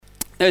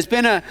There's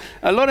been a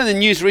lot in the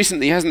news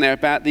recently, hasn't there,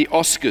 about the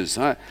Oscars.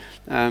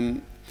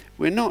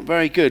 We're not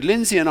very good.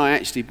 Lindsay and I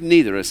actually,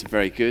 neither of us are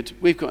very good.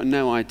 We've got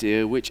no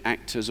idea which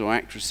actors or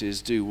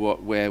actresses do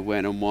what, where,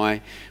 when, and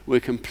why.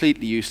 We're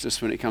completely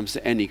useless when it comes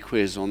to any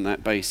quiz on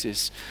that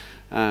basis.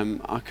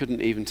 I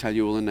couldn't even tell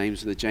you all the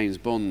names of the James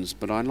Bonds,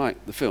 but I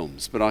like the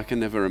films, but I can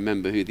never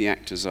remember who the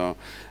actors are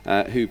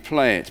who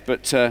play it.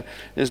 But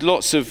there's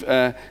lots of,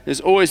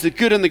 there's always the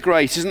good and the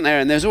great, isn't there?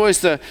 And there's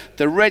always the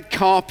red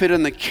carpet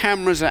and the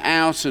cameras are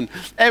out and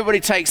everybody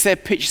takes their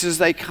pictures as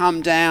they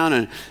come down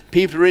and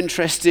people are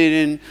interested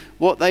in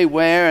what they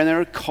wear and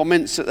there are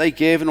comments that they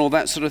give and all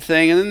that sort of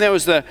thing. And then there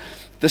was the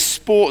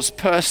sports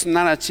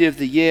personality of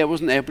the year,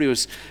 wasn't there? Everybody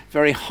was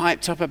very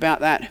hyped up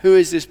about that. Who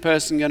is this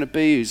person going to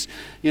be? Who's,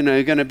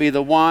 going to be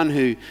the one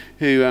who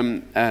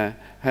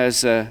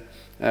has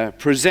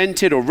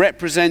presented or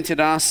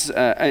represented us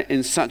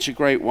in such a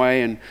great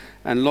way?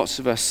 And lots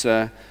of us,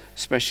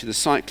 especially the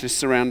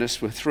cyclists around us,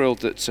 were thrilled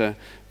that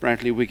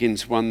Bradley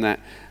Wiggins won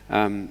that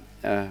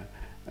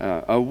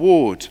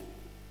award.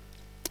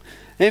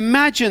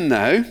 Imagine,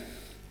 though,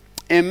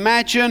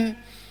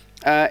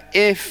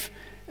 if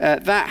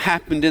that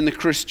happened in the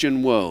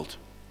Christian world.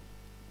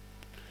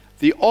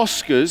 The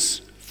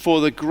Oscars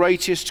for the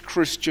greatest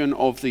Christian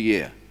of the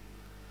year.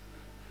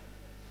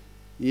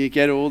 You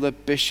get all the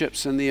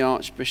bishops and the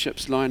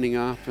archbishops lining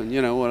up and,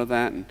 all of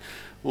that and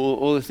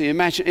all the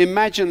things.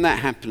 Imagine that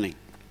happening.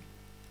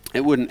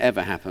 It wouldn't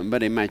ever happen,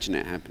 but imagine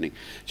it happening.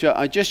 So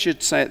I just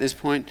should say at this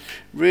point,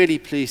 really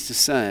pleased to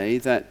say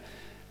that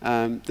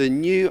the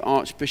new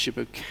Archbishop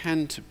of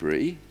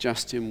Canterbury,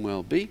 Justin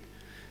Welby,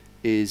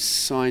 is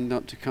signed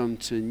up to come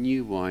to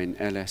New Wine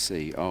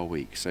LSE our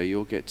week. So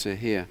you'll get to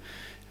hear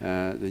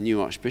the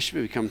new Archbishop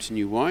who come to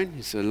New Wine.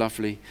 He's a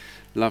lovely,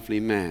 lovely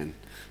man.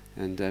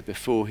 And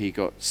before he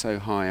got so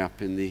high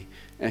up in the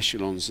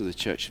echelons of the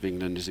Church of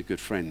England is a good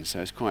friend.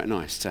 So it's quite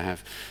nice to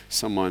have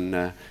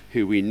someone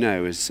who we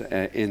know is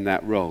in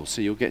that role.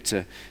 So you'll get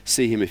to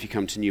see him if you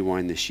come to New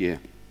Wine this year.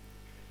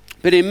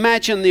 But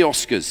imagine the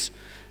Oscars,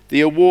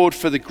 the award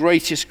for the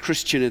greatest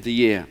Christian of the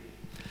year.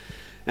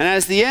 And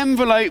as the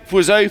envelope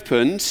was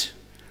opened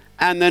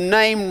and the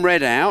name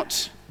read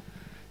out,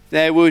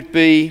 there would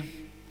be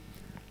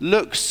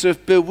looks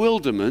of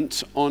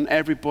bewilderment on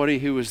everybody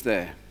who was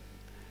there.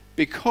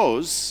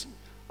 Because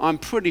I'm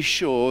pretty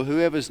sure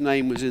whoever's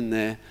name was in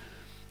there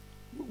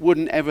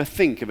wouldn't ever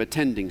think of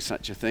attending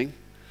such a thing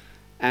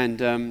and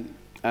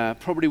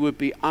probably would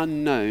be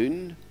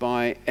unknown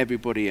by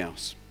everybody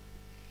else.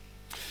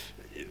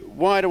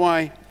 Why do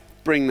I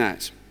bring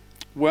that?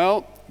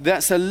 Well,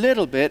 that's a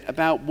little bit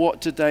about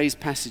what today's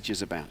passage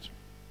is about.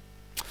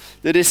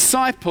 The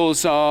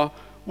disciples are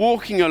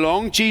walking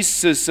along.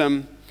 Jesus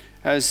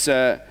has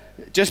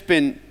just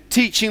been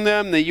teaching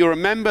them. You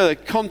remember the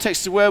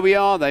context of where we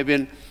are. They've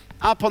been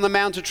up on the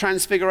Mount of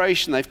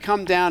Transfiguration. They've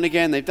come down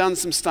again. They've done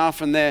some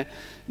stuff, and they're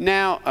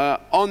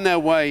now on their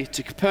way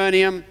to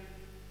Capernaum.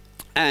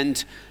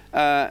 And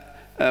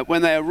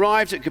when they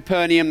arrived at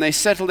Capernaum, they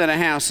settled in a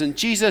house, and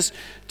Jesus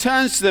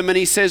turns to them and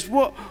he says,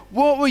 what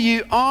were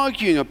you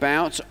arguing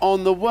about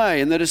on the way?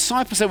 And the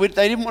disciples said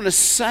they didn't want to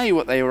say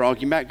what they were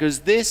arguing about because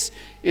this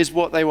is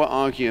what they were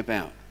arguing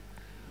about.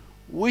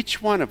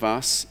 Which one of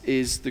us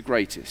is the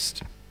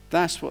greatest?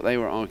 That's what they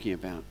were arguing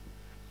about.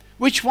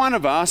 Which one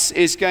of us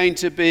is going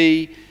to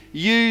be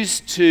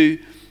used to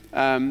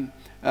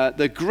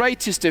the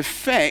greatest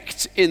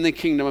effect in the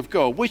kingdom of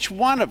God? Which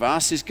one of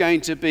us is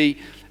going to be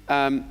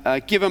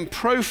given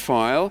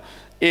profile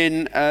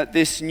in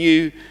this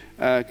new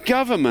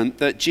government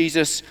that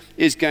Jesus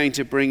is going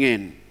to bring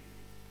in?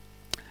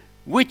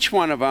 Which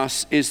one of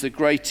us is the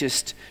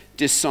greatest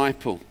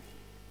disciple?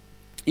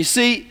 You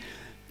see,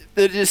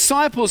 the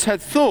disciples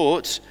had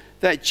thought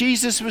that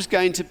Jesus was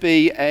going to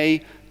be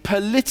a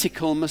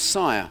political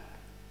Messiah,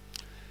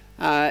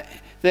 that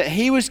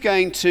he was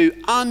going to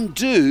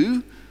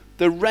undo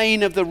the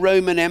reign of the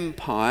Roman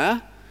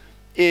Empire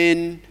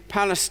in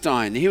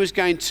Palestine. He was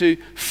going to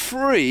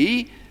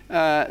free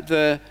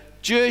the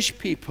Jewish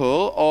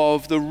people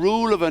of the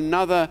rule of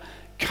another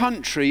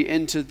country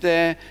into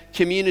their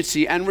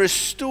community and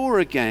restore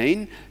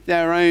again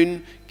their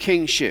own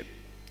kingship.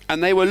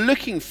 And they were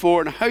looking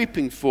for and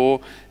hoping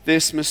for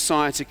this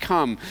Messiah to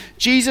come.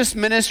 Jesus'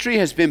 ministry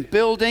has been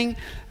building.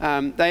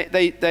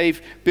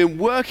 They've been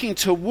working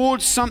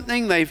towards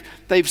something.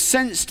 They've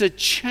sensed a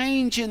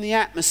change in the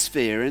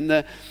atmosphere, in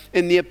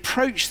the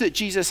approach that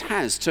Jesus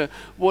has to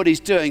what he's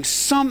doing.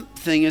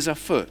 Something is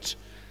afoot.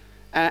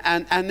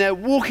 And they're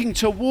walking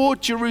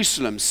toward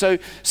Jerusalem. So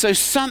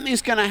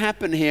something's going to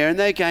happen here. And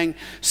they're going,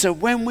 so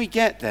when we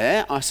get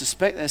there, I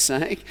suspect they're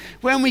saying,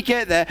 when we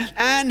get there,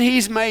 and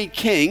he's made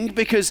king,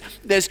 because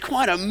there's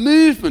quite a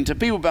movement of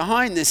people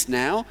behind this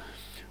now,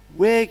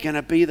 we're going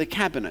to be the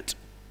cabinet.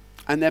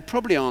 And they're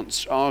probably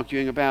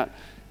arguing about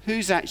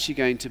who's actually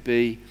going to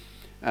be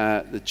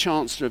the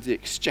Chancellor of the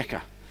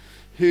Exchequer,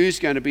 who's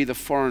going to be the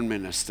foreign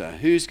minister,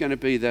 who's going to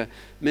be the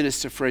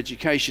minister for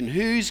education,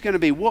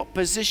 what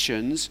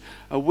positions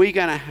are we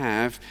going to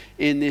have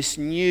in this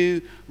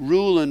new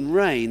rule and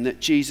reign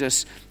that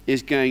Jesus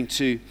is going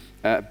to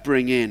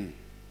bring in.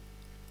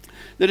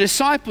 The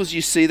disciples,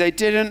 you see, they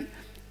didn't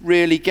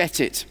really get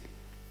it.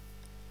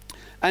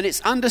 And it's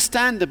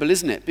understandable,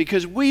 isn't it?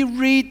 Because we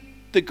read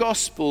the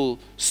gospel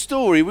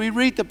story, we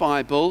read the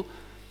Bible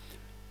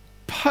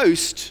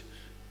post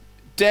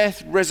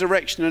death,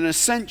 resurrection, and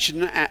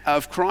ascension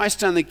of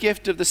Christ and the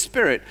gift of the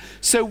Spirit.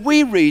 So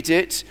we read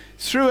it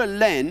through a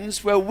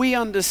lens where we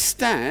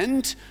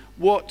understand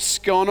what's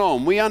gone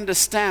on. We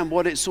understand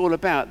what it's all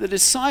about. The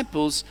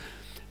disciples,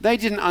 they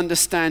didn't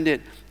understand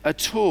it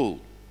at all.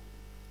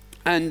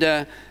 And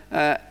they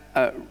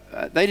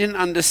didn't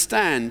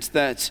understand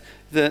that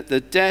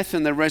the death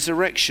and the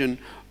resurrection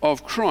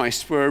of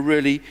Christ were a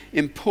really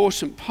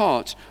important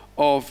part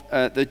of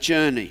the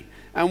journey.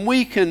 And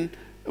we can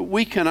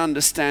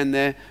understand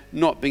their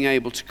not being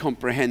able to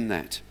comprehend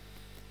that.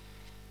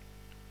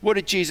 What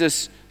did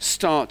Jesus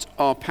start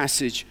our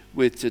passage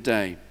with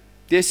today?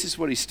 This is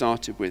what he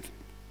started with.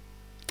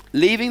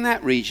 Leaving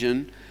that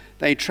region,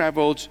 they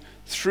traveled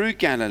through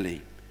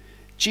Galilee.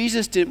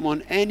 Jesus didn't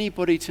want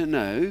anybody to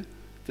know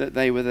that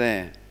they were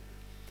there,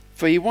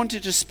 for he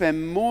wanted to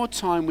spend more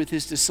time with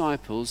his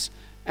disciples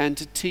and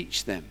to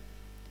teach them.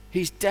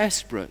 He's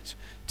desperate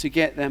to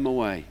get them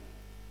away.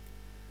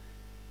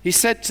 He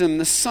said to them,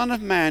 the Son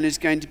of Man is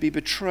going to be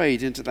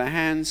betrayed into the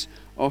hands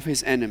of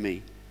his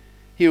enemy.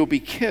 He will be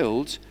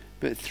killed,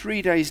 but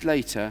 3 days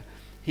later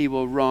he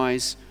will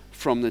rise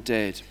from the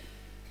dead.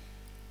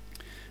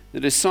 The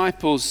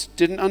disciples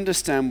didn't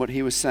understand what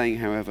he was saying,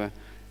 however,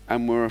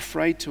 and were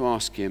afraid to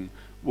ask him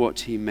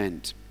what he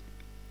meant.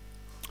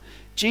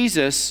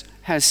 Jesus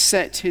has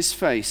set his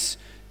face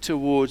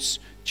towards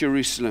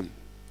Jerusalem.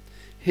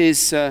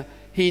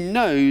 He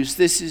knows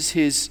this is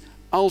his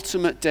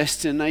ultimate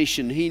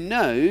destination. He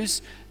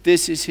knows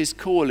this is his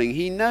calling.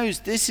 He knows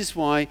this is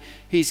why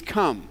he's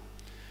come.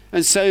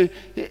 And so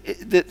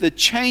the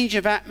change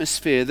of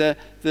atmosphere,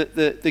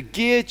 the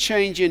gear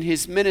change in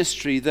his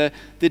ministry, the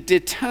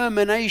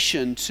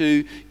determination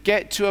to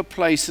get to a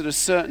place at a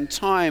certain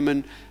time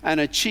and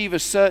achieve a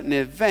certain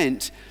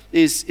event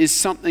is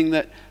something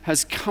that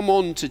has come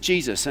on to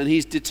Jesus, and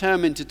he's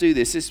determined to do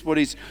this. This is what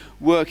he's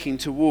working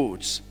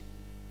towards.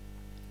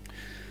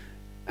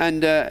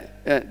 And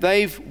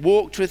they've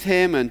walked with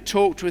him and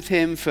talked with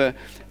him for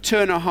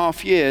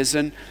 2.5 years.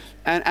 And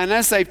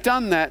as they've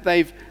done that,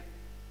 they've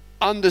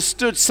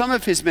understood some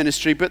of his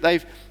ministry, but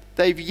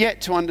they've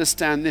yet to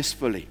understand this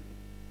fully.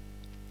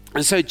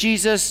 And so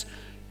Jesus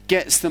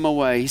gets them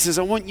away. He says,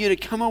 I want you to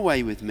come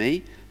away with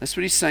me. That's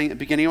what he's saying at the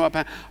beginning.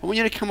 I want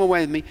you to come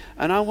away with me,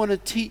 and I want to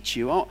teach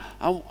you.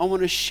 I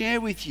want to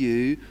share with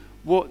you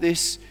what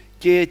this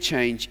gear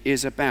change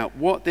is about,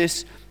 what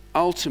this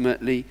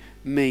ultimately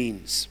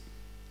means.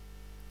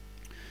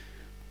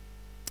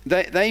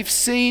 They've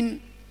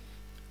seen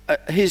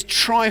his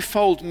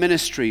trifold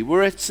ministry.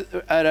 We're at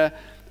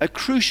a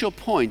crucial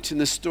point in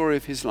the story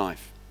of his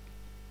life.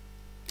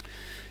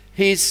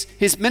 His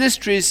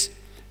ministry is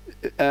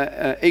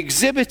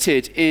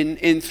exhibited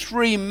in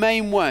 3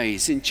 main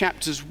ways in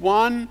chapters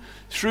 1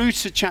 through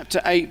to chapter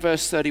 8,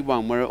 verse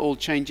 31, where it all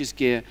changes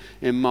gear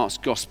in Mark's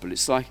gospel.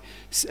 It's like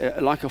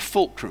a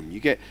fulcrum. You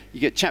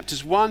get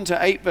chapters 1 to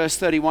 8, verse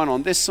 31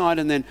 on this side,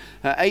 and then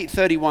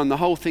 8:31, the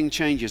whole thing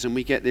changes, and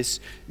we get this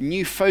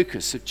new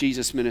focus of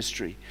Jesus'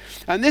 ministry.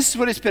 And this is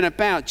what it's been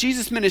about.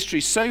 Jesus' ministry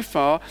so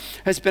far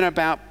has been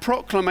about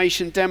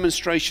proclamation,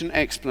 demonstration,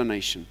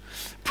 explanation.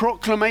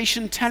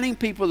 Proclamation, telling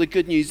people the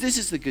good news. This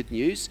is the good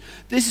news.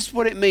 This is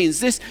what it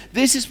means. This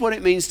is what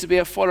it means to be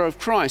a follower of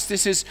Christ.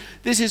 This is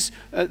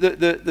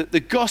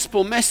the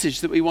gospel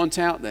message that we want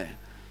out there.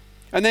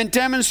 And then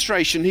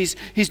demonstration.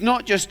 He's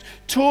not just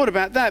taught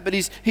about that, but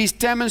he's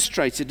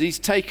demonstrated. He's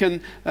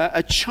taken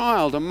a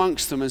child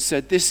amongst them and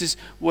said, this is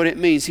what it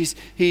means.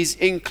 He's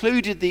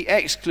included the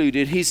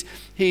excluded.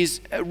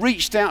 He's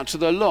reached out to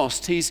the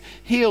lost. He's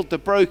healed the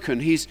broken.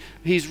 He's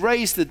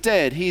raised the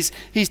dead.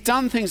 He's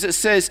done things that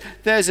says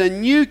there's a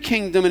new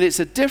kingdom, and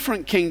it's a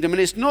different kingdom, and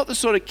it's not the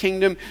sort of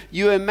kingdom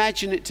you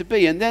imagine it to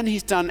be. And then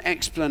he's done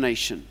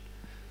explanation.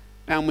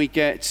 And we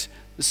get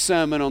the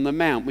Sermon on the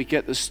Mount. We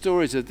get the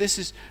stories of this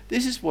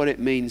is what it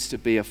means to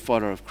be a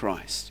follower of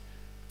Christ.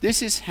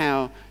 This is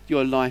how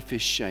your life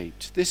is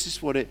shaped. This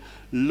is what it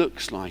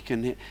looks like.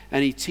 And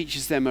he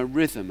teaches them a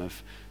rhythm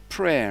of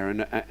prayer.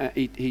 And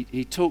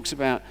he talks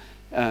about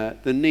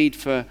the need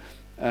for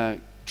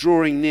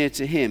drawing near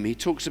to him. He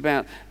talks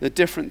about the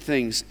different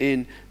things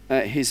in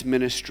his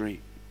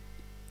ministry.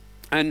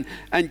 And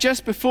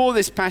just before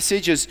this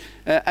passage, as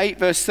 8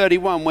 verse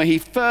 31, where he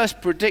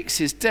first predicts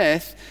his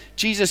death,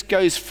 Jesus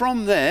goes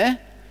from there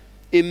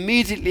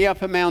immediately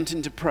up a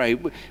mountain to pray.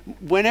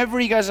 Whenever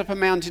he goes up a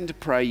mountain to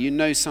pray, you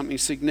know something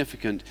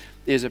significant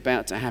is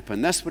about to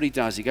happen. That's what he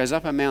does. He goes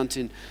up a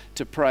mountain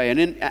to pray.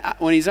 And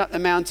when he's up the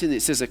mountain,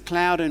 it says a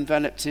cloud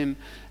enveloped him,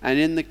 And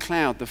in the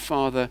cloud, the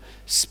Father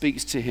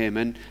speaks to him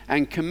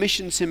and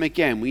commissions him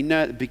again. We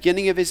know at the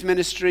beginning of his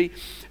ministry,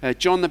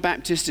 John the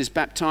Baptist is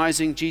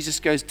baptizing.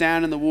 Jesus goes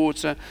down in the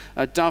water.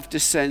 A dove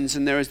descends,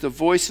 and there is the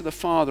voice of the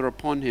Father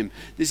upon him.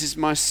 This is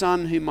my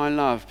Son whom I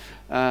love.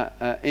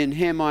 In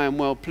him I am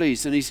well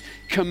pleased. And he's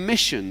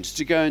commissioned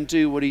to go and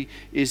do what he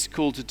is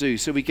called to do.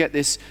 So we get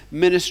this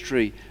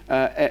ministry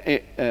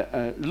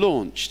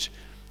launched.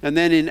 And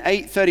then in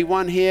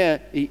 8:31 here,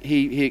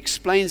 he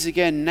explains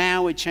again,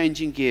 now we're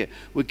changing gear.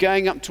 We're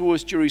going up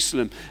towards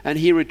Jerusalem. And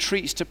he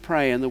retreats to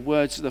pray, and the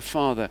words of the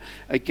Father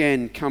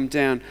again come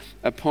down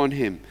upon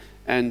him.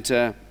 And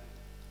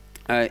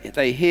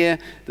they hear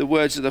the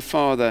words of the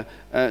Father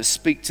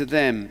speak to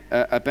them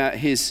about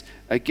his,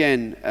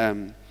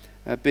 again,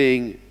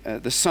 being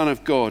the Son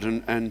of God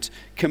and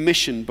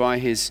commissioned by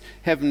his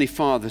Heavenly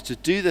Father to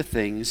do the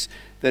things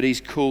that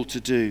he's called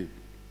to do.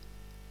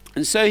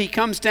 And so he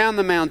comes down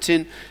the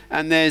mountain,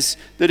 and there's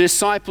the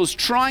disciples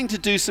trying to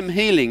do some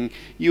healing.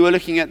 You were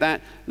looking at that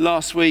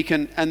last week,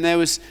 and there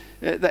was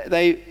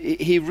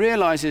he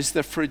realizes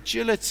the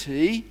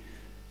fragility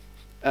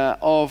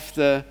of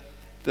the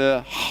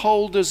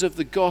holders of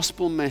the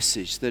gospel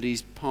message that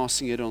he's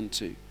passing it on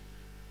to.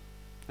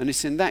 And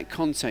it's in that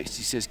context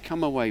he says,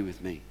 come away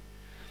with me.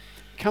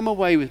 Come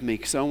away with me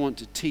because I want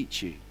to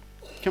teach you.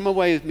 Come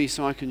away with me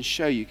so I can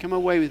show you. Come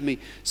away with me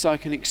so I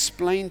can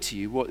explain to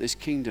you what this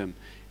kingdom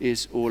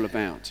is all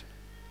about.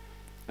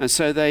 And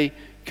so they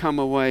come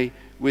away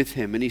with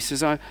him. And he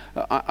says,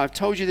 I've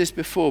told you this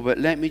before, but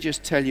let me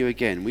just tell you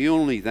again. We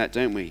all need that,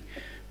 don't we?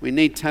 We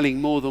need telling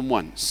more than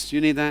once. Do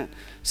you need that?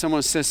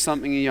 Someone says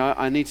something, and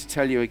I need to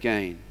tell you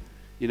again.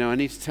 I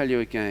need to tell you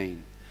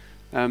again.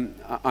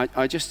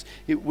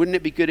 Wouldn't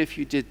it be good if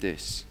you did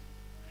this?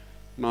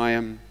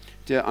 I'm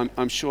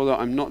sure that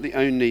I'm not the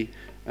only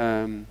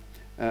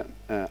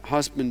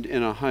husband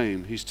in a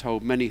home who's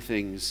told many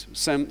things,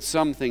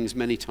 some things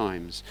many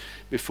times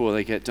before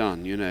they get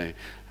done.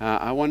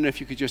 I wonder if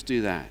you could just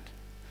do that.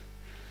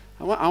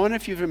 I wonder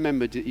if you've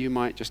remembered that you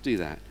might just do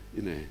that.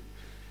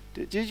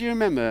 Did you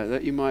remember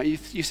that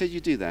you said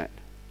you'd do that?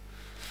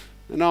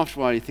 And after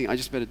a while you think, I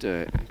just better do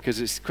it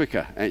because it's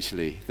quicker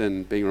actually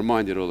than being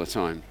reminded all the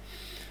time.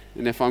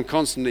 And if I'm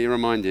constantly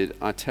reminded,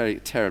 I'm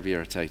terribly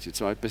irritated,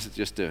 so I better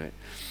just do it.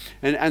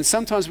 And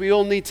sometimes we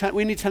all need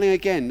telling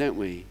again, don't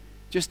we?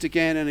 Just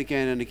again and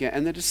again and again.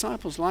 And the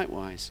disciples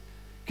likewise.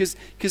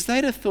 Because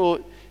they'd have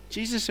thought,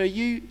 Jesus, are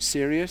you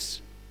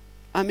serious?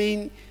 I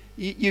mean,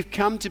 you've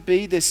come to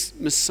be this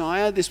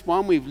Messiah, this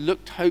one we've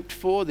hoped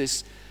for,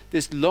 this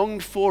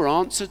longed for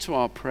answer to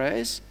our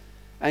prayers.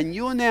 And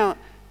you're now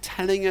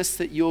telling us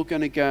that you're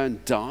going to go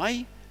and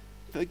die?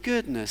 For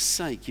goodness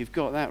sake, you've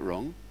got that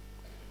wrong.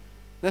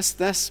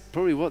 That's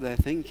probably what they're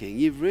thinking.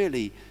 You've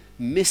really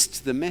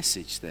missed the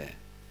message there.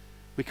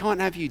 We can't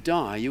have you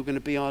die. You're going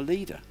to be our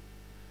leader.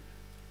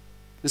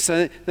 And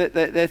so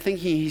they're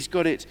thinking he's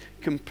got it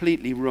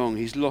completely wrong.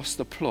 He's lost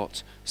the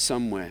plot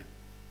somewhere.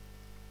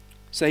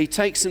 So he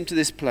takes them to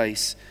this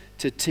place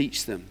to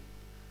teach them.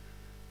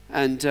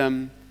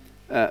 And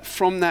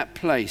from that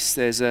place,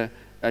 there's a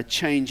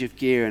change of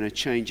gear and a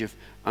change of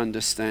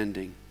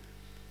understanding.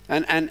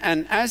 And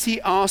as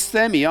he asked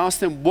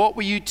them, what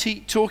were you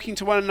talking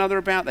to one another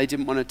about? They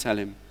didn't want to tell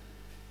him.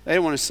 They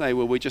didn't want to say,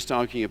 well, we're just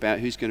arguing about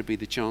who's going to be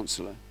the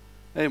chancellor.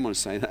 They didn't want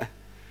to say that.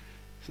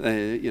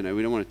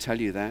 We don't want to tell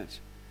you that.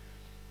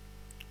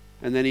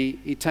 And then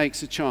he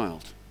takes a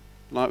child,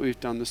 like we've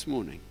done this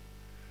morning,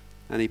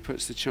 and he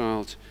puts the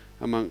child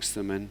amongst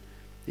them, and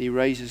he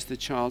raises the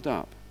child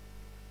up.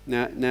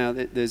 Now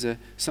there's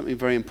something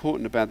very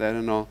important about that,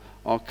 and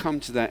I'll come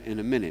to that in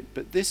a minute.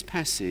 But this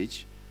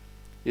passage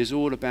is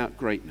all about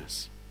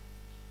greatness.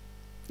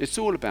 It's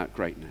all about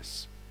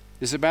greatness.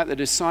 It's about the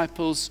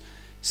disciples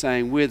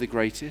saying, we're the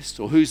greatest,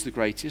 or who's the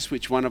greatest,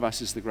 which one of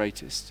us is the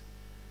greatest.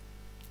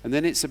 And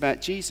then it's about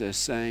Jesus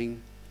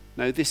saying,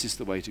 no, this is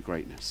the way to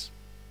greatness.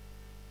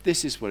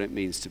 This is what it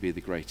means to be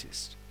the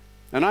greatest.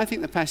 And I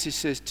think the passage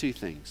says two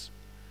things.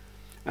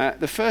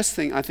 The first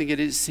thing, I think it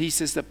is, he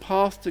says the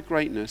path to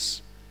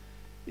greatness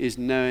is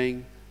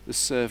knowing the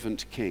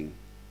servant king.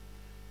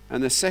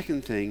 And the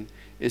second thing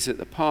is that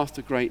the path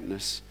to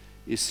greatness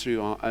is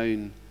through our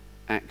own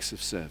acts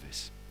of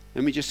service.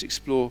 Let me just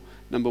explore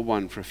number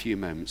one for a few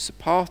moments. The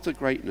path to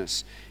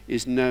greatness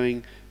is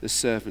knowing the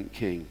servant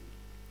king.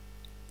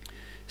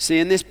 See,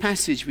 in this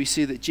passage we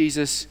see that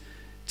Jesus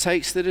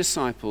takes the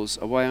disciples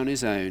away on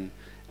his own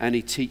and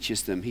he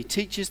teaches them. He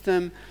teaches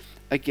them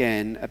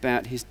again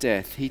about his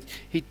death.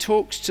 He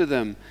talks to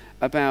them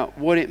about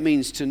what it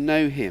means to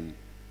know him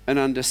and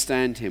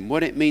understand him,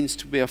 what it means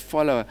to be a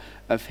follower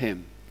of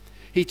him.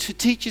 He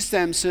teaches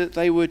them so that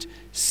they would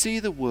see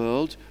the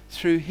world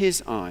through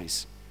his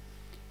eyes.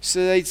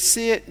 So they'd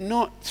see it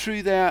not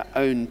through their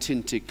own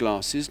tinted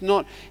glasses,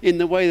 not in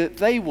the way that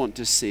they want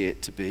to see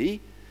it to be,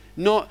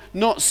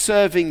 not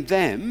serving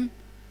them,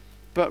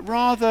 but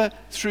rather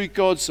through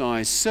God's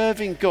eyes,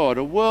 serving God,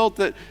 a world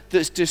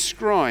that's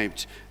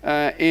described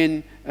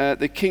in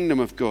the kingdom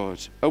of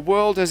God, a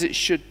world as it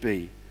should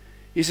be.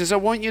 He says, I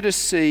want you to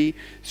see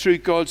through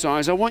God's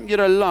eyes. I want you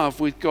to love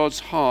with God's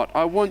heart.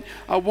 I want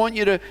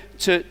you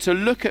to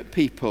look at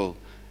people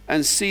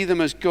and see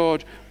them as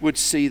God would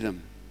see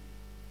them.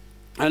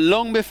 And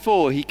long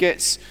before he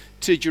gets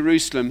to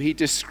Jerusalem, he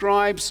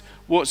describes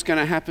what's going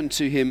to happen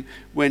to him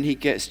when he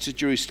gets to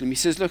Jerusalem. He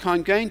says, look,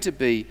 I'm going to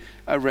be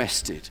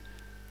arrested.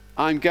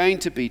 I'm going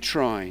to be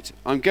tried.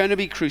 I'm going to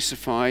be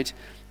crucified,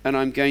 and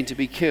I'm going to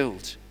be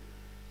killed.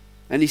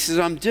 And he says,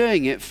 I'm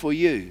doing it for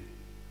you.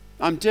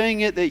 I'm doing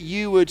it that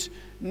you would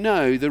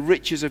know the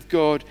riches of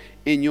God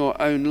in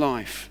your own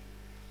life.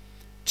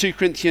 2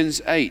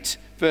 Corinthians 8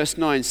 verse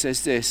 9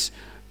 says this,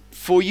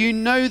 for you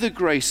know the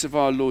grace of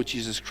our Lord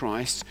Jesus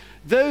Christ,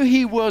 though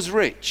he was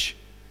rich,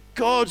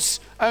 God's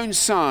own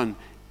son,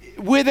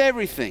 with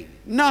everything,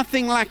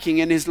 nothing lacking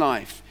in his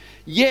life,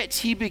 yet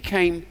he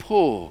became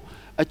poor,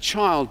 a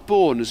child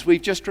born, as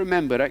we've just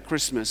remembered at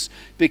Christmas,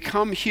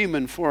 become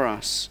human for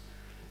us.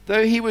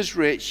 Though he was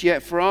rich,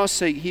 yet for our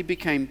sake he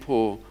became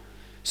poor,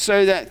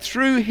 so that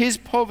through his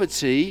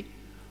poverty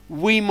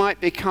we might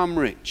become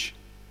rich.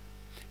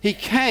 He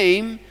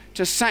came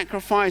to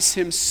sacrifice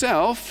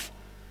himself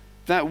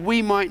that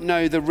we might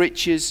know the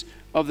riches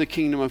of the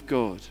kingdom of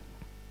God.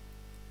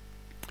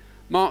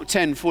 Mark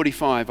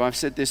 10:45, I've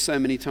said this so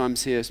many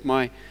times here.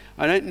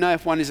 I don't know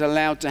if one is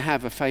allowed to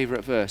have a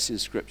favourite verse in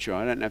Scripture.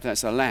 I don't know if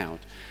that's allowed,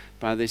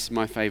 but this is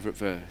my favourite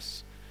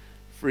verse.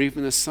 For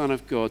even the Son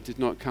of God did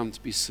not come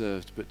to be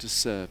served, but to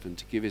serve and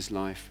to give his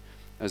life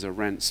as a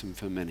ransom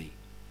for many.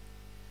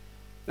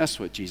 That's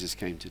what Jesus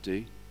came to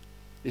do.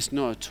 It's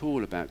not at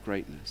all about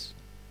greatness.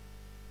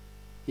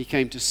 He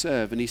came to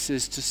serve, and he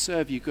says, to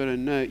serve you've got to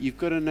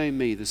know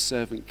me, the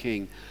servant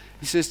king.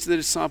 He says to the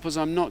disciples,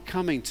 I'm not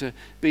coming to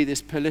be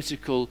this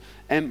political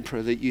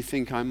emperor that you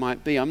think I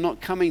might be. I'm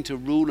not coming to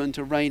rule and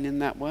to reign in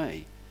that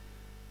way.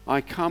 I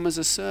come as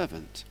a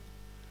servant.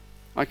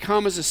 I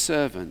come as a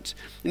servant.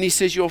 And he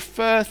says your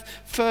first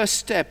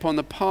step on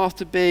the path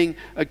to being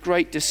a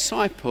great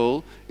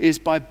disciple is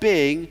by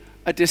being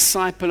a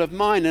disciple of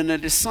mine. And a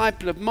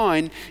disciple of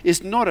mine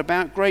is not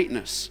about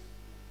greatness.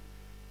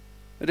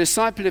 A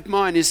disciple of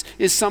mine is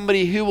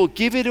somebody who will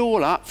give it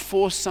all up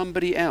for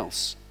somebody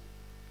else.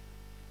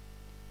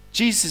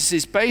 Jesus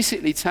is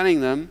basically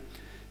telling them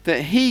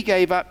that he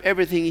gave up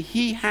everything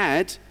he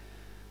had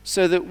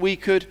so that we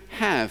could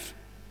have.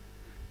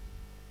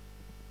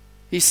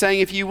 He's saying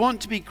if you want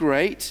to be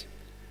great,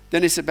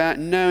 then it's about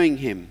knowing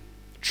him,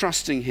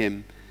 trusting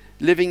him,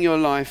 living your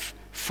life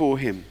for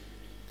him.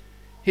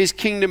 His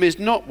kingdom is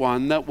not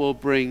one that will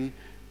bring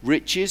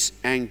riches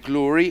and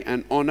glory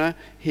and honor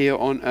here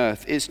on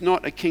earth. It's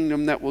not a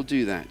kingdom that will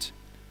do that.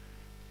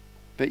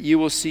 But you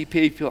will see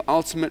people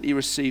ultimately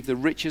receive the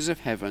riches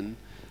of heaven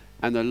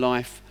and the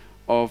life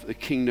of the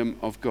kingdom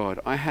of God.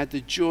 I had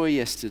the joy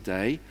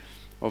yesterday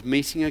of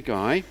meeting a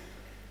guy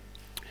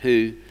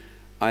who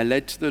I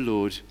led to the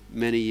Lord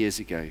many years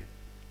ago.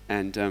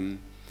 And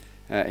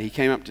he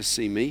came up to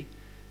see me,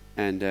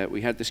 and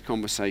we had this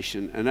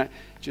conversation. And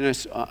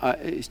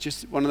it's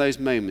just one of those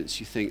moments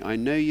you think, I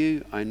know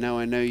you,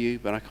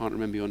 but I can't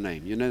remember your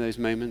name. You know those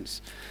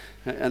moments?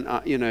 And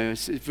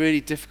it's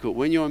really difficult.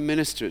 When you're a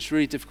minister, it's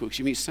really difficult because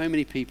you meet so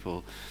many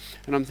people.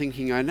 And I'm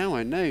thinking, I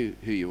know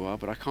who you are,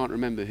 but I can't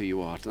remember who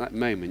you are. At that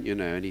moment,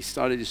 and he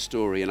started his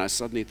story, and I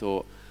suddenly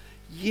thought,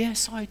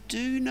 yes, I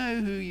do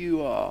know who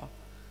you are.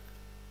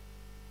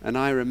 And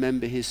I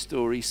remember his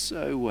story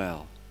so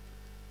well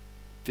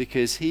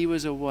because he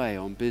was away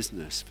on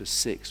business for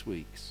 6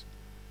 weeks.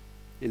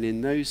 And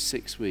in those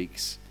 6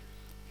 weeks,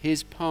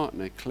 his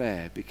partner,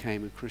 Claire,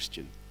 became a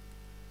Christian.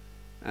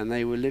 And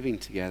they were living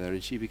together,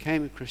 and she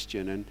became a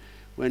Christian. And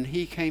when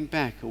he came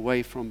back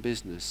away from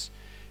business,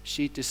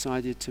 she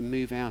decided to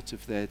move out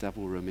of their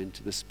double room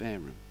into the spare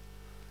room.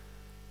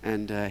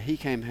 And he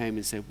came home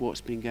and said,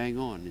 what's been going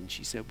on? And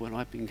she said, well,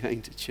 I've been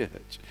going to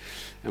church,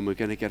 and we're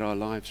going to get our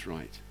lives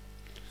right.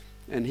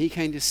 And he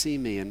came to see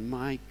me, and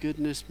my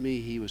goodness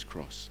me, he was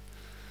cross.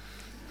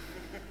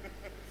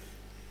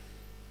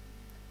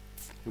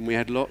 And we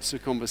had lots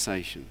of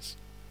conversations.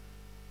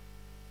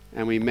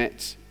 And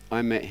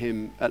I met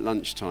him at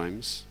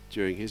lunchtimes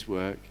during his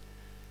work.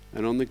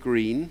 And on the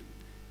green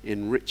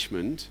in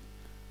Richmond,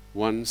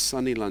 one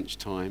sunny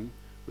lunchtime,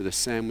 with a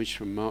sandwich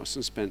from Marks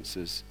and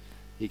Spencer's,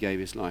 he gave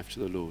his life to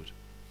the Lord.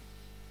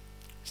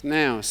 He's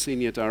now a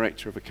senior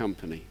director of a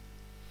company.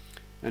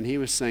 And he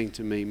was saying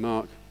to me,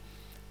 Mark,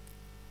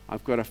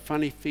 I've got a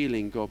funny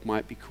feeling God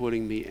might be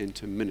calling me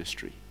into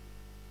ministry.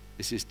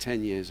 This is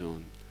 10 years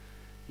on.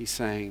 He's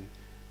saying,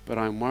 but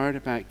I'm worried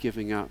about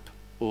giving up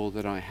all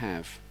that I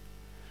have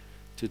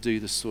to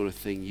do the sort of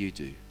thing you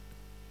do.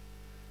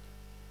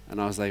 And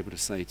I was able to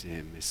say to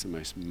him, it's the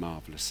most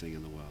marvelous thing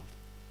in the world.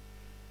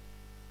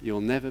 You'll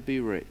never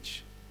be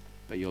rich,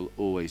 but you'll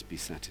always be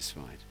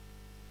satisfied.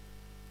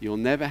 You'll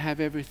never have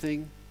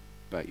everything,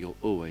 but you'll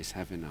always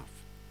have enough.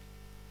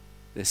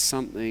 There's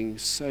something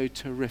so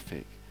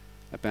terrific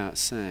about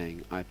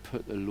saying, I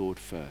put the Lord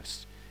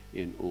first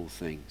in all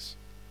things.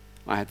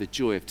 I had the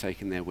joy of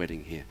taking their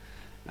wedding here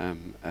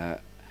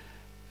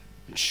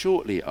But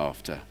shortly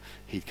after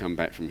he'd come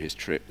back from his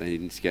trip, they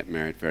needed to get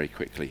married very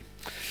quickly.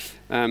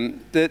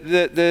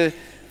 The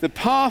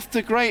path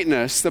to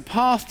greatness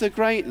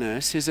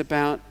is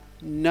about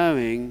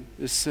knowing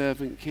the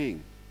servant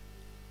king.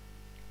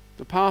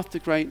 The path to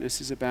greatness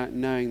is about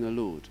knowing the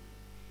Lord.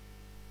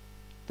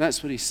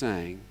 That's what he's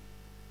saying.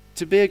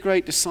 To be a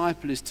great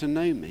disciple is to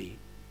know me.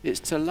 It's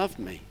to love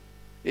me.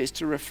 It's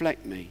to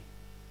reflect me.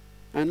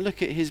 And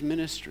look at his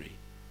ministry.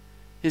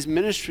 His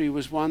ministry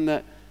was one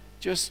that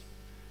just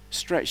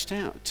stretched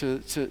out to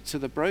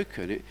the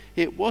broken.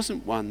 It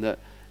wasn't one that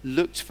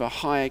looked for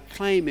high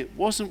acclaim. It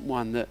wasn't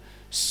one that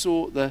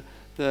sought the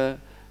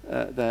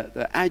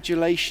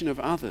adulation of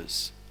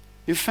others.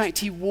 In fact,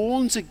 he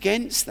warns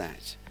against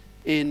that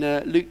in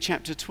Luke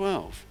chapter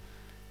 12.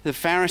 The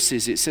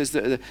Pharisees, it says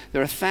that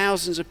there are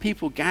thousands of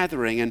people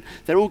gathering, and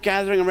they're all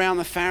gathering around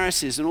the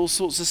Pharisees, and all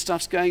sorts of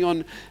stuff's going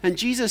on. And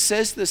Jesus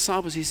says to the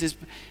disciples, he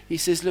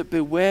says, look,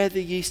 beware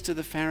the yeast of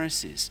the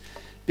Pharisees.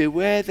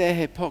 Beware their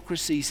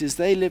hypocrisy. He says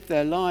they live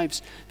their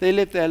lives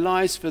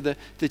for the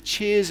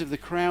cheers of the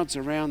crowds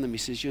around them. He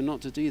says you're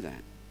not to do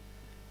that.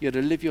 You're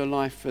to live your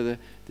life for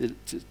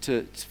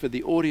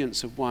the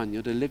audience of one.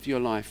 You're to live your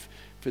life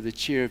for the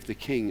cheer of the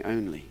King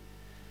only.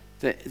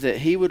 That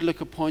he would look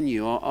upon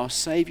you, our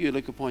Savior would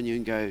look upon you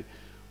and go,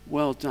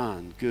 well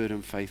done, good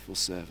and faithful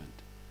servant.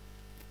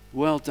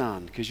 Well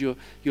done, because you're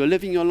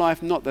living your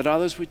life not that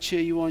others would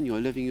cheer you on, you're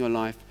living your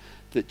life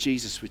that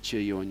Jesus would cheer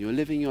you on. You're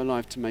living your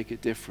life to make a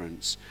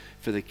difference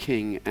for the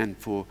King and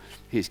for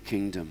his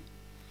kingdom.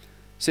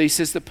 So he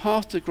says the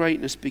path to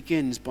greatness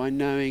begins by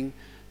knowing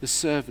the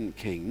servant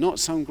king, not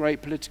some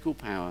great political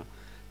power,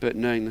 but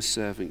knowing the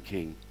servant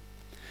king.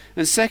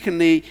 And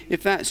secondly,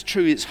 if that's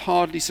true, it's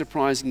hardly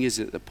surprising, is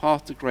it? The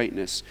path to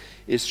greatness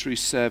is through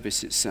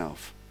service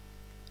itself.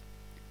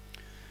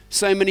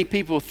 So many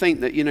people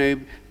think that,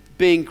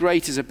 being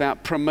great is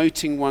about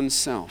promoting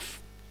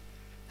oneself.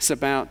 It's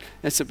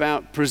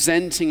about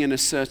presenting in a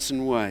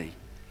certain way.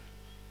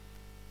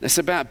 It's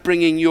about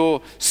bringing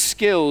your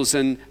skills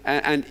and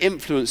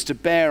influence to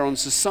bear on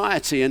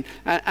society.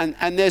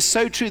 And they're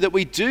so true that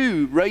we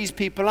do raise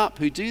people up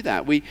who do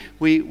that.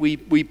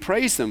 We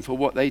praise them for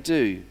what they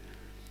do.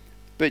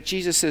 But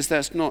Jesus says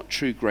that's not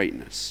true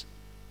greatness.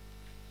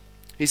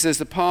 He says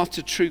the path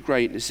to true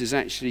greatness is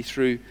actually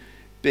through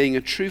being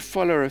a true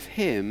follower of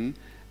him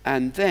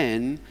and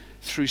then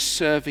through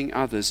serving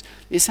others.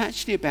 It's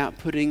actually about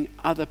putting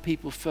other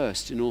people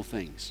first in all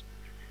things.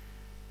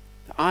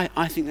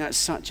 I think that's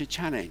such a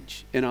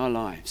challenge in our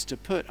lives, to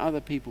put other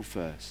people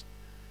first,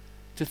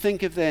 to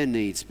think of their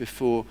needs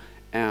before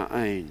our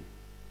own.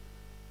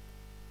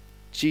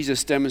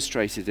 Jesus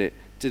demonstrated it,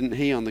 didn't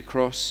he, on the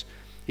cross?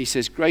 He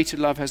says, greater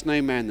love has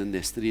no man than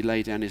this, that he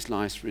laid down his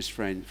life for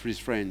his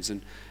friends,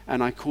 and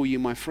I call you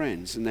my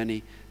friends. And then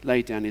he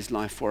laid down his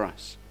life for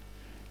us.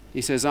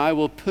 He says, I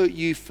will put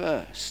you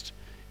first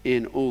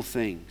in all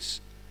things.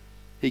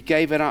 He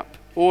gave it up,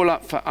 all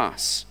up for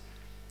us.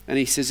 And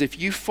he says, if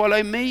you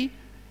follow me,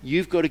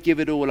 you've got to give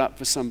it all up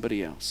for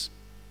somebody else.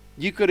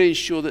 You've got to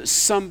ensure that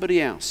somebody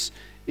else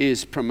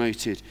is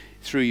promoted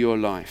through your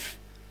life.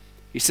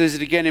 He says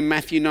it again in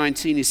Matthew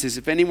 19. He says,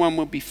 if anyone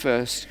will be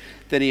first,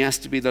 then he has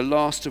to be the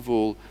last of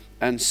all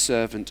and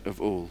servant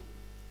of all.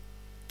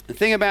 The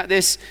thing about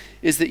this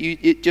is that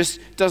it just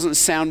doesn't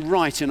sound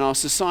right in our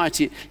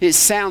society. It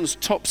sounds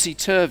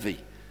topsy-turvy.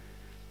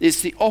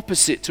 It's the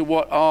opposite to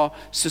what our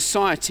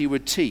society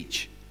would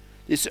teach.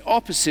 It's the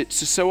opposite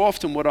to so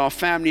often what our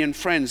family and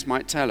friends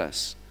might tell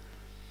us.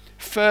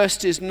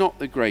 First is not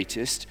the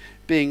greatest,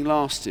 being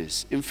last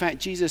is. In fact,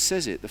 Jesus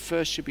says it, the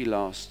first should be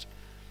last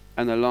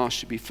and the last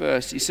should be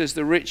first. He says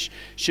the rich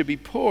should be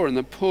poor and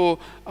the poor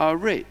are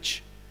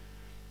rich.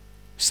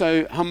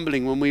 So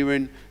humbling when we were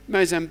in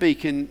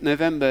Mozambique in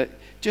November,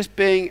 just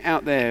being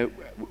out there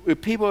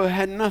with people who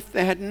had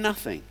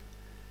nothing,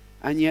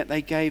 and yet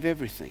they gave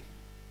everything.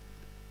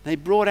 They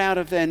brought out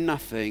of their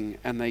nothing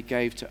and they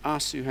gave to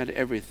us who had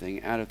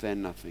everything out of their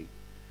nothing.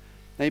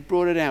 They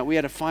brought it out. We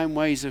had to find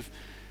ways of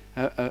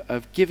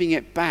giving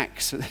it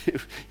back so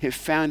that it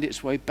found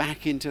its way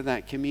back into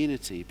that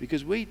community,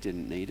 because we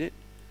didn't need it.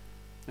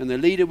 And the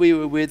leader we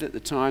were with at the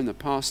time, the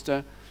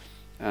pastor,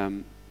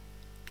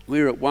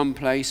 we were at one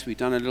place, we'd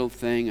done a little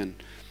thing and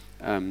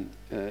done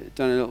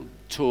a little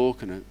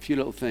talk and a few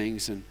little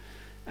things.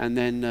 And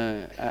then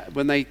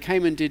when they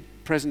came and did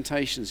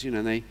presentations,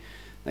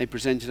 they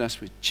presented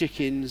us with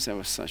chickens. That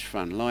was such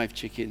fun, live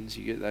chickens.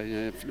 You get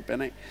those,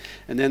 flipping.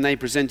 And then they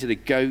presented a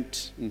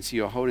goat, and so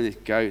you're holding this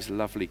goat. It's a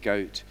lovely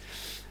goat.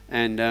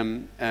 And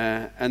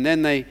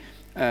then they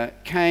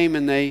came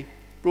and they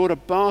brought a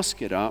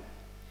basket up,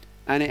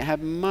 and it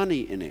had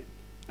money in it.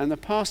 And the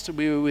pastor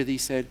we were with, he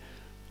said,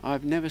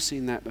 I've never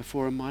seen that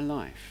before in my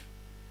life,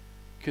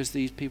 because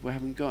these people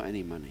haven't got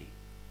any money.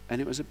 And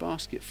it was a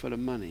basket full of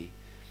money.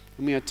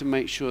 And we had to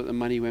make sure that the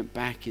money went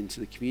back into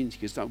the community,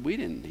 because we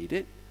didn't need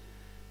it.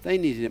 They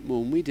needed it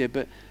more than we did.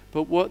 But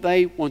what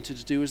they wanted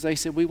to do was they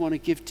said, we want to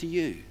give to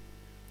you.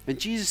 And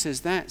Jesus says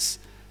that's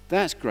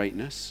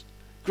greatness.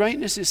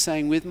 Greatness is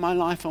saying, with my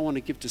life, I want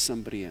to give to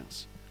somebody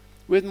else.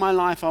 With my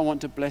life, I want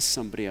to bless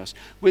somebody else.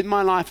 With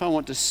my life, I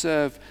want to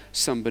serve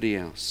somebody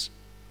else.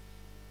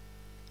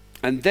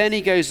 And then he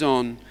goes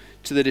on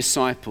to the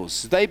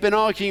disciples. They've been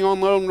arguing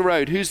along the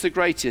road, who's the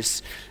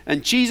greatest?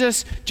 And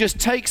Jesus just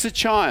takes a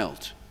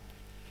child.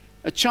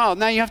 A child.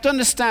 Now you have to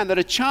understand that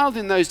a child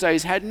in those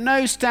days had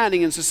no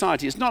standing in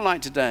society. It's not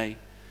like today.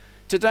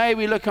 Today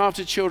we look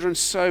after children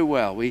so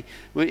well.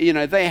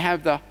 They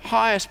have the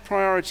highest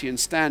priority and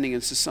standing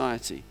in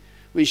society.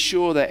 We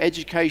ensure their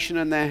education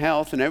and their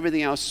health and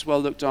everything else is well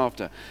looked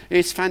after.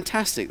 It's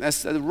fantastic.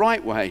 That's the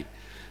right way.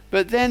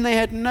 But then they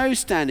had no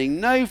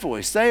standing, no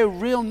voice. They were a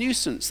real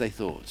nuisance, they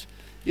thought.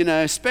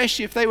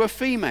 Especially if they were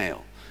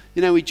female.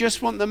 We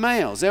just want the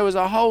males. There was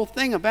a whole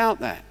thing about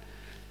that.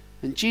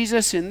 And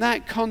Jesus, in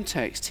that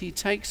context, he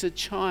takes a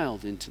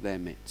child into their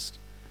midst.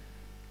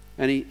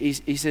 And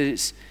he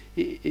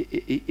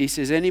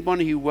says,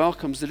 anybody who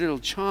welcomes a little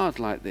child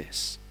like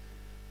this,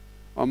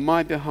 on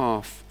my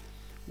behalf,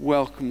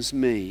 welcomes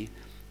me.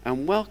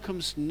 And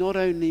welcomes not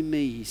only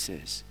me, he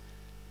says,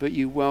 but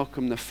you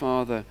welcome the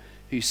Father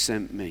who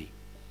sent me.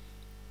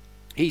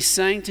 He's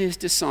saying to his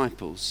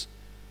disciples,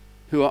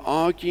 who are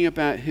arguing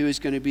about who is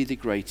going to be the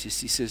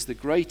greatest, he says, the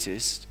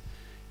greatest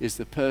is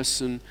the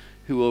person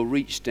who will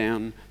reach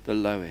down the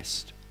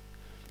lowest.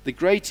 The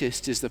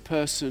greatest is the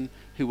person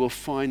who will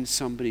find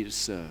somebody to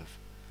serve.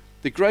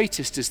 The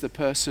greatest is the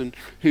person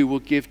who will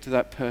give to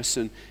that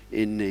person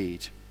in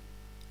need.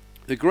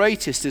 The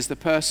greatest is the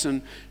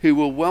person who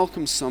will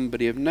welcome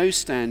somebody of no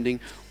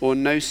standing or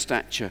no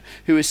stature,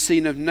 who is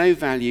seen of no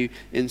value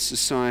in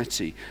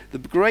society. The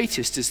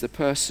greatest is the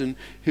person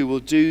who will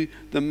do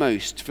the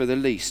most for the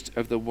least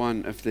of the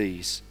one of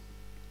these.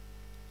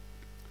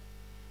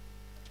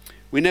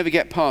 We never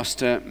get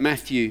past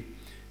Matthew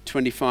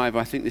 25.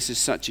 I think this is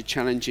such a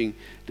challenging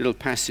little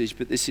passage,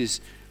 but this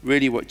is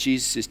really what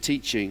Jesus is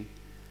teaching.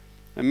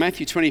 And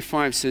Matthew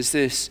 25 says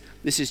this.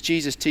 This is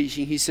Jesus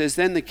teaching. He says,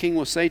 then the king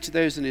will say to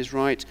those on his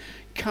right,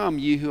 come,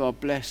 you who are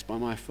blessed by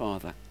my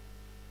Father.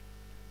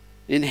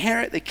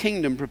 Inherit the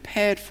kingdom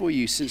prepared for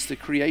you since the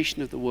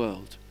creation of the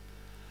world.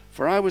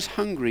 For I was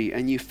hungry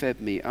and you fed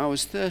me. I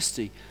was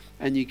thirsty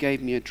and you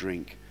gave me a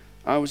drink.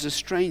 I was a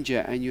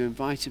stranger and you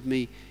invited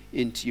me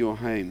into your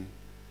home.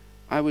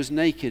 I was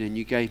naked and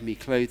you gave me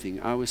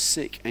clothing. I was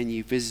sick and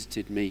you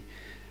visited me.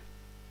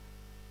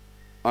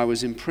 I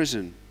was in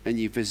prison and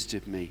you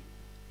visited me.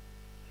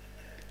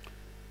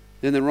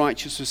 Then the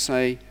righteous will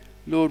say,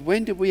 Lord,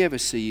 when did we ever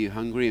see you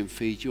hungry and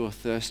feed you, or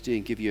thirsty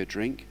and give you a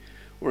drink,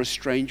 or a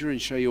stranger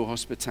and show you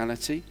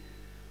hospitality,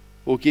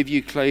 or give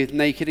you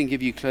naked and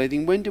give you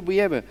clothing? When did we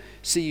ever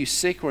see you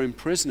sick or in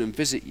prison and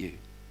visit you?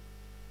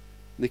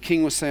 And the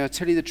king will say, I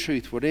tell you the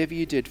truth, whatever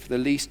you did for the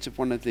least of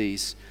one of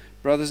these,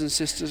 brothers and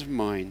sisters of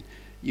mine,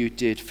 you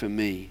did for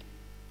me.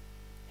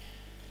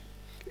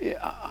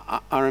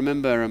 I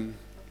remember, I've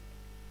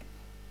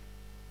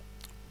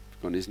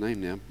forgotten his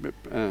name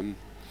now,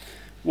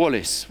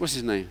 Wallace, what's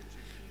his name?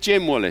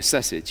 Jim Wallace,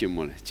 that's it, Jim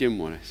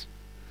Wallace.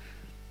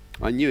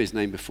 I knew his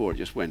name before, it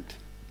just went.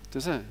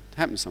 Does that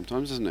happen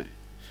sometimes, doesn't it?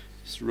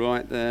 It's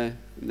right there,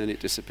 and then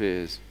it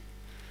disappears.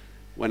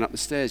 Went up the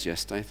stairs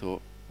yesterday,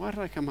 thought, why did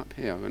I come up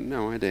here? I've got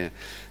no idea.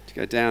 To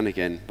go down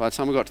again. By the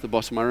time I got to the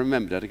bottom, I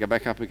remembered I had to go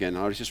back up again.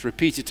 I just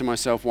repeated to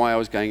myself why I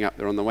was going up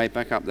there on the way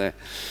back up there.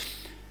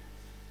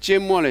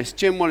 Jim Wallace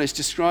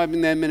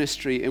describing their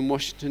ministry in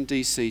Washington,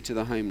 D.C. to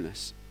the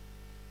homeless.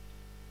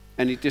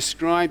 And he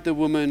described the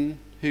woman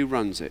who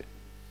runs it,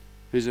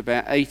 who's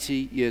about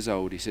 80 years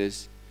old, he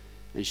says,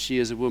 and she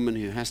is a woman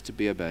who has to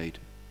be obeyed.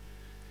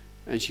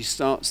 And she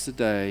starts the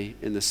day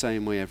in the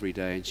same way every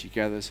day, and she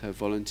gathers her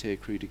volunteer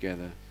crew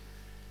together,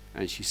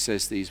 and she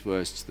says these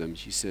words to them.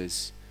 She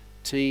says,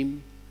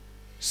 team,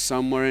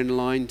 somewhere in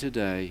line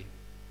today,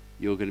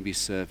 you're going to be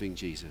serving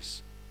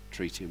Jesus.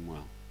 Treat him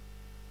well.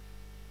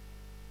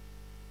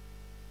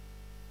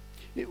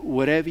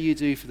 Whatever you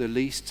do for the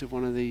least of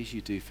one of these, you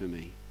do for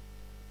me.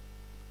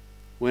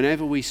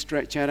 Whenever we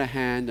stretch out a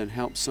hand and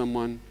help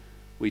someone,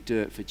 we do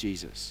it for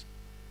Jesus.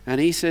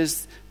 And he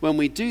says, when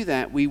we do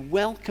that, we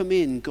welcome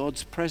in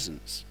God's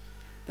presence.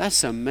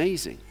 That's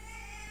amazing.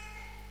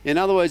 In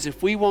other words,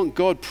 if we want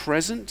God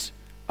present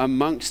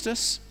amongst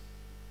us,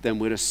 then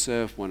we're to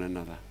serve one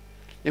another.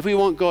 If we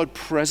want God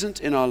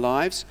present in our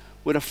lives,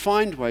 we're to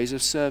find ways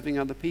of serving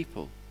other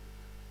people.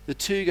 The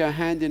two go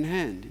hand in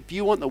hand. If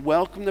you want to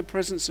welcome the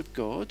presence of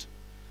God,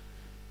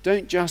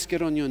 don't just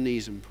get on your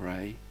knees and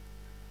pray.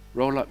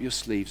 Roll up your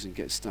sleeves and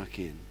get stuck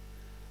in.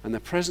 And the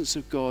presence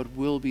of God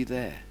will be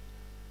there.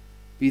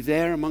 Be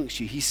there amongst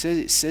you.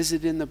 It says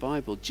it in the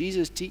Bible.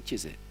 Jesus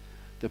teaches it.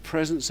 The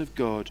presence of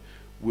God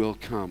will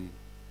come.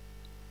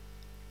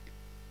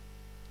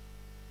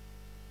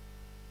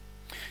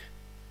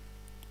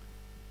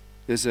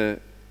 There's a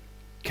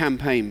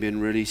campaign being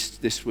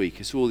released this week.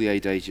 It's all the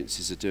aid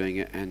agencies are doing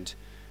it, and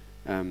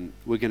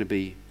we're going to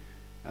be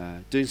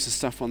doing some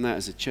stuff on that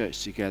as a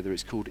church together.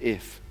 It's called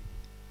If.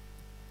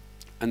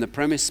 And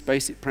the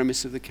basic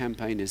premise of the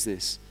campaign is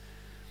this.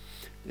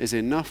 There's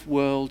enough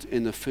world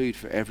in the food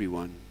for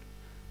everyone,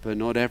 but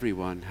not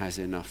everyone has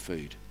enough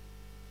food.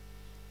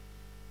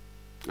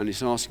 And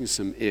it's asking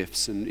some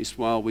ifs. And it's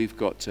while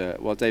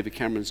David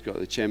Cameron's got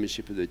the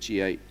chairmanship of the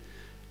G8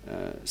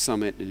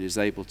 summit and is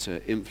able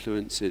to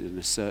influence it in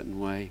a certain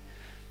way,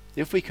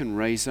 if we can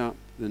raise up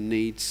the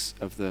needs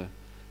of the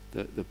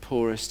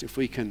poorest, if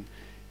we can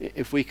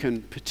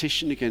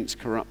petition against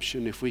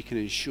corruption, if we can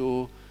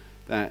ensure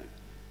that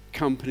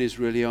companies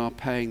really are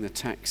paying the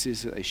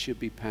taxes that they should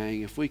be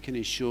paying, if we can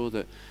ensure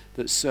that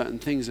certain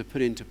things are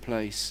put into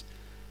place,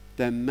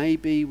 then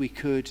maybe we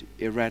could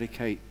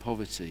eradicate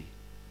poverty.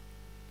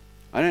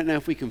 I don't know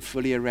if we can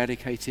fully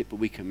eradicate it, but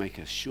we can make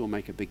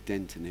a big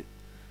dent in it.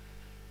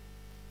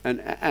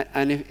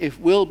 And if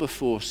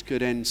Wilberforce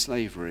could end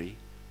slavery,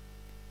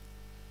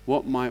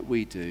 what might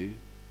we do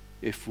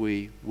if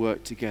we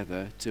work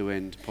together to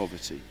end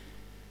poverty?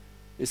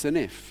 It's an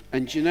if.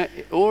 And you know,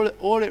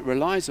 all it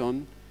relies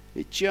on,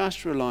 it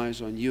just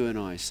relies on you and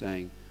I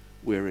saying,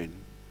 we're in.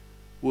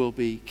 We'll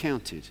be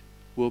counted.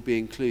 We'll be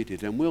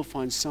included. And we'll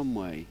find some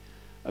way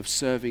of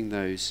serving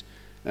those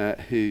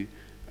who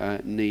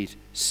need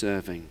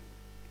serving.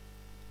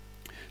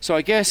 So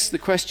I guess the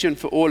question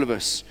for all of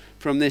us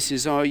from this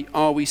is,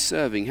 are we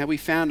serving? Have we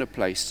found a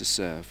place to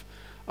serve?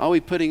 Are we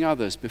putting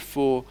others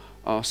before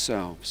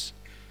ourselves?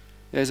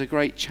 There's a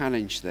great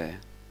challenge there.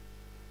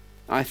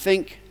 I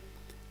think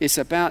it's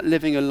about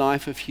living a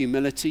life of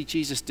humility.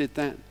 Jesus did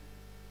that.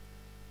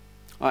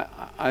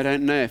 I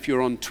don't know if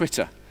you're on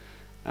Twitter.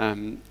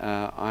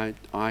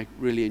 I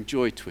really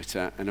enjoy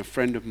Twitter, and a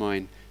friend of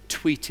mine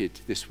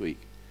tweeted this week,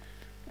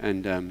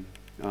 and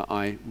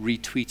I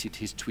retweeted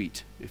his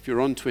tweet. If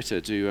you're on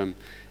Twitter,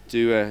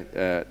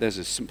 there's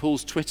a St.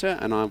 Paul's Twitter,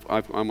 and I'm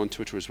on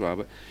Twitter as well.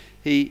 But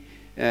he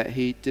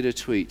did a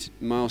tweet.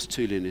 Miles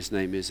Tulin, his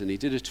name is, and he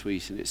did a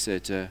tweet, and it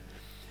said,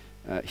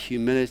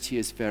 "Humility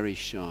is very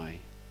shy.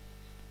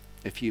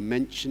 If you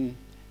mention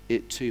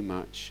it too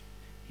much,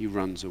 he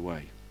runs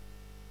away."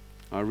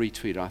 I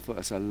retweeted. I thought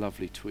that's a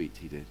lovely tweet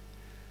he did.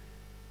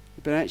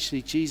 But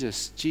actually,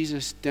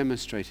 Jesus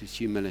demonstrated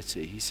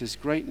humility. He says,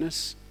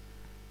 greatness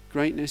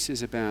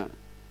is about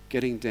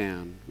getting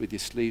down with your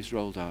sleeves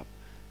rolled up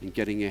and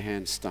getting your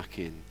hands stuck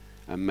in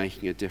and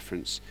making a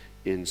difference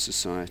in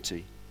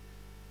society.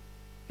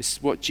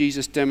 It's what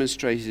Jesus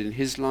demonstrated in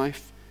his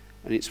life,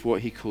 and it's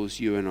what he calls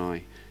you and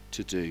I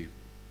to do.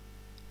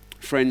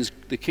 Friends,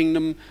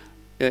 in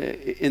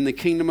the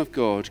kingdom of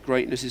God,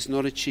 greatness is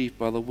not achieved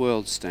by the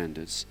world's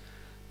standards,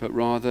 but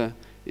rather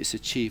it's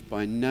achieved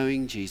by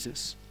knowing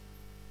Jesus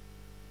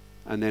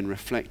and then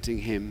reflecting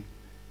him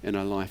in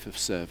a life of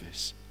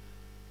service.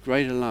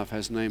 Greater love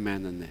has no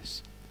man than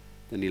this,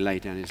 than he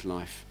laid down his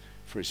life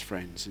for his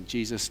friends. And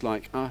Jesus,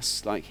 like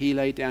us, like he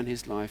laid down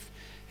his life,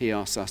 he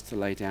asks us to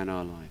lay down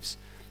our lives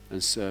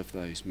and serve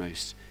those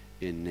most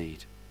in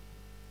need.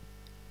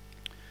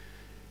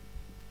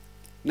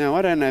 Now,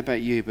 I don't know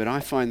about you, but I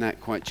find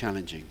that quite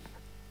challenging.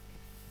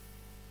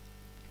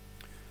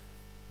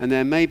 And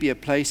there may be a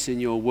place in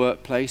your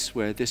workplace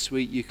where this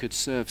week you could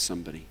serve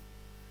somebody.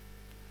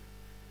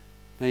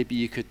 Maybe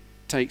you could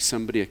take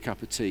somebody a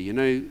cup of tea. You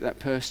know, that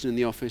person in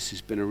the office who's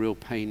been a real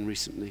pain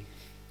recently?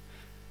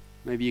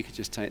 Maybe you could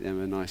just take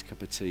them a nice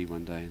cup of tea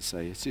one day and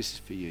say, this is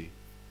for you.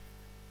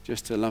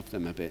 Just to love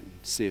them a bit and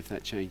see if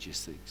that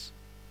changes things.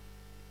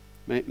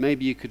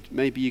 Maybe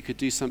you could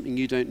do something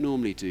you don't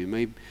normally do.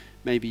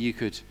 Maybe you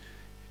could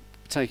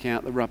take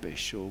out the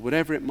rubbish or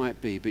whatever it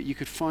might be, but you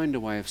could find a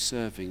way of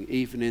serving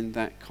even in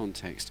that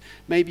context.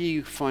 Maybe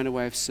you find a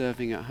way of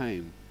serving at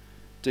home,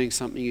 doing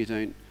something you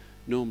don't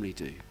normally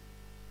do,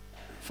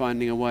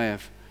 finding a way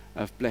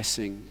of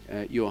blessing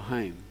your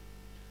home.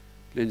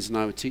 Linz and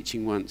I were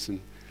teaching once,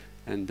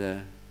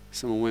 and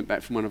someone went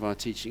back from one of our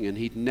teaching, and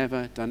he'd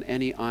never done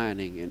any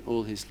ironing in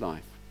all his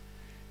life,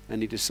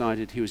 and he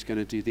decided he was going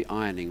to do the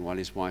ironing while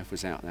his wife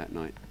was out that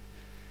night.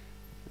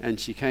 And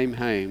she came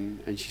home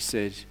and she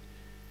said,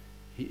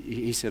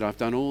 he said, I've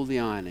done all the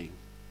ironing.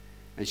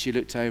 And she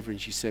looked over and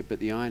she said, but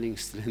the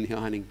ironing's still in the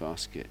ironing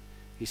basket.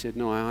 He said,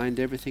 no, I ironed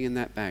everything in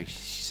that bag.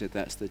 She said,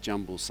 that's the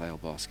jumble sale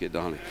basket,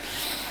 darling.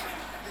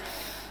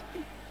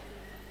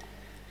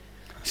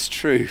 It's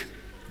true.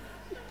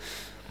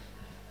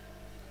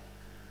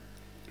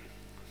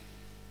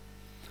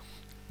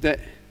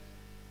 That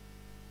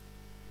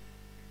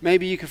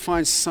maybe you could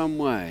find some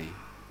way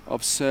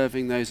of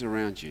serving those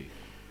around you.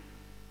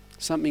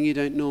 Something you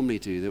don't normally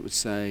do that would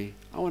say,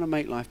 I want to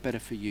make life better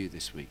for you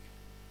this week.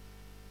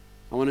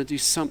 I want to do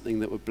something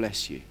that would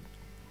bless you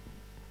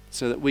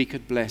so that we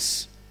could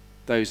bless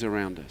those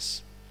around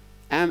us.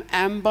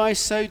 And by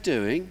so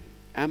doing,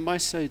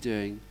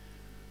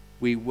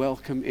 we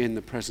welcome in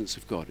the presence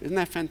of God. Isn't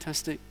that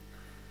fantastic?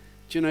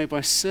 Do you know,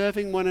 by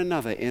serving one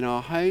another in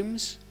our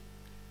homes,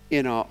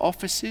 in our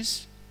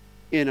offices,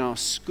 in our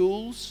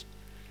schools,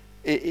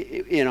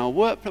 in our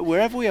workplace,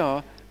 wherever we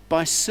are,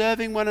 by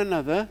serving one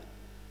another,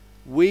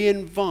 we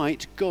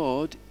invite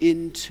God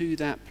into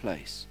that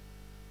place.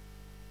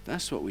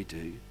 That's what we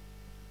do.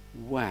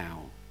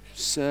 Wow.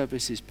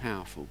 Service is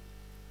powerful.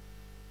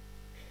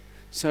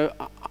 So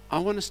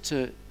I'm going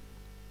to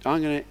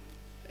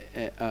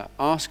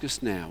ask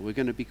us now, we're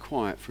going to be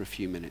quiet for a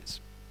few minutes.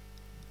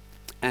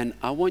 And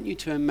I want you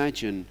to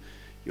imagine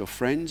your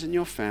friends and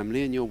your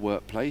family and your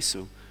workplace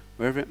or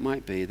wherever it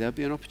might be. There'll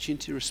be an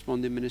opportunity to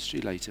respond in ministry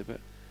later, but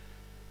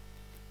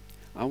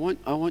I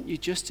want you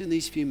just in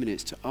these few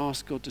minutes to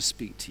ask God to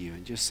speak to you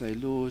and just say,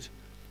 Lord,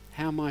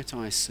 how might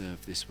I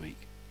serve this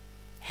week?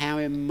 How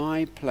in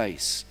my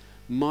place,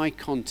 my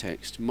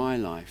context, my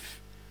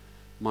life,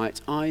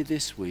 might I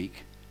this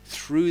week,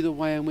 through the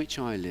way in which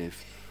I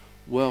live,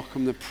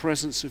 welcome the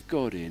presence of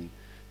God in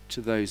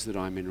to those that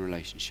I'm in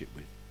relationship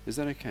with? Is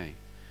that okay?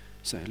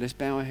 So let's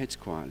bow our heads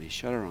quietly,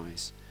 shut our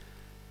eyes,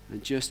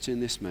 and just in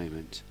this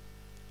moment,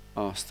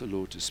 ask the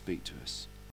Lord to speak to us.